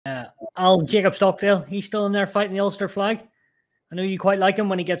Jacob Stockdale, he's still in there fighting the Ulster flag. I know you quite like him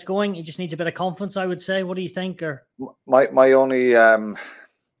when he gets going. He just needs a bit of confidence, I would say. What do you think? Or my only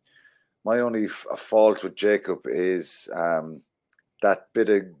fault with Jacob is that bit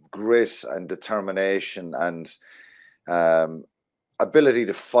of grit and determination and ability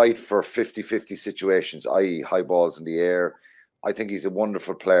to fight for 50-50 situations, i.e. high balls in the air. I think he's a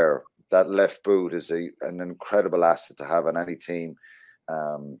wonderful player. That left boot is an incredible asset to have on any team.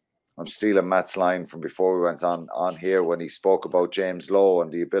 I'm stealing Matt's line from before we went on here when he spoke about James Lowe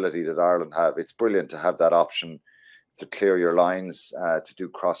and the ability that Ireland have. It's brilliant to have that option to clear your lines, to do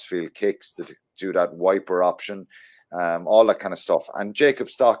crossfield kicks, to do that wiper option, all that kind of stuff. And Jacob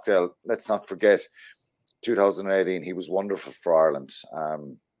Stockdale, let's not forget, 2018, he was wonderful for Ireland.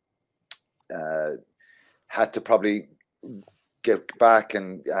 Had to probably get back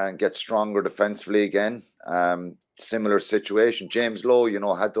and get stronger defensively again. Similar situation. James Lowe, you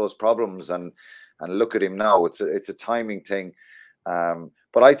know, had those problems, and look at him now. It's a timing thing.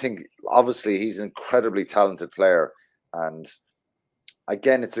 But I think obviously he's an incredibly talented player, and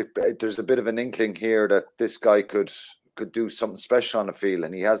again, there's a bit of an inkling here that this guy could do something special on the field,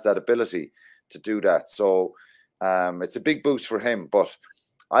 and he has that ability to do that. So it's a big boost for him. But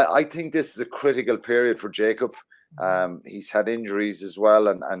I think this is a critical period for Jacob. He's had injuries as well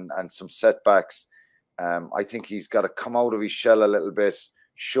and some setbacks. I think he's got to come out of his shell a little bit,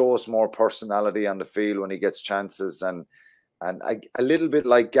 show us more personality on the field when he gets chances, and a little bit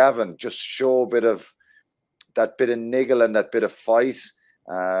like Gavin, just show a bit of that bit of niggle and that bit of fight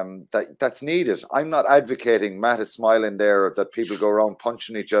that's needed. I'm not advocating, Matt is smiling there, that people go around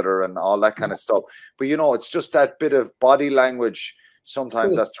punching each other and all that kind of stuff. But, you know, it's just that bit of body language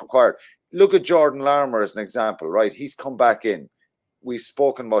sometimes that's required. Look at Jordan Larmour as an example, right? He's come back in. We've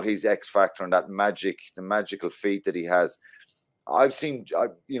spoken about his X factor and that magic, the magical feat that he has. I've seen,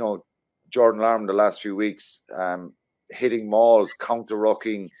 you know, Jordan Larmour the last few weeks hitting mauls,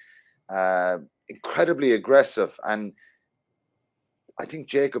 counter-rucking, incredibly aggressive. And I think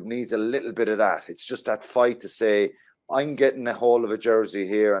Jacob needs a little bit of that. It's just that fight to say, I'm getting a hold of a jersey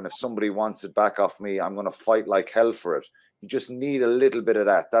here, and if somebody wants it back off me, I'm going to fight like hell for it. You just need a little bit of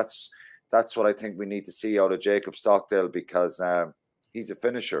that. That's what I think we need to see out of Jacob Stockdale, because he's a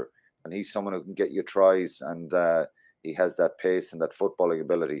finisher and he's someone who can get you tries, and he has that pace and that footballing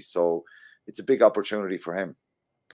ability. So it's a big opportunity for him.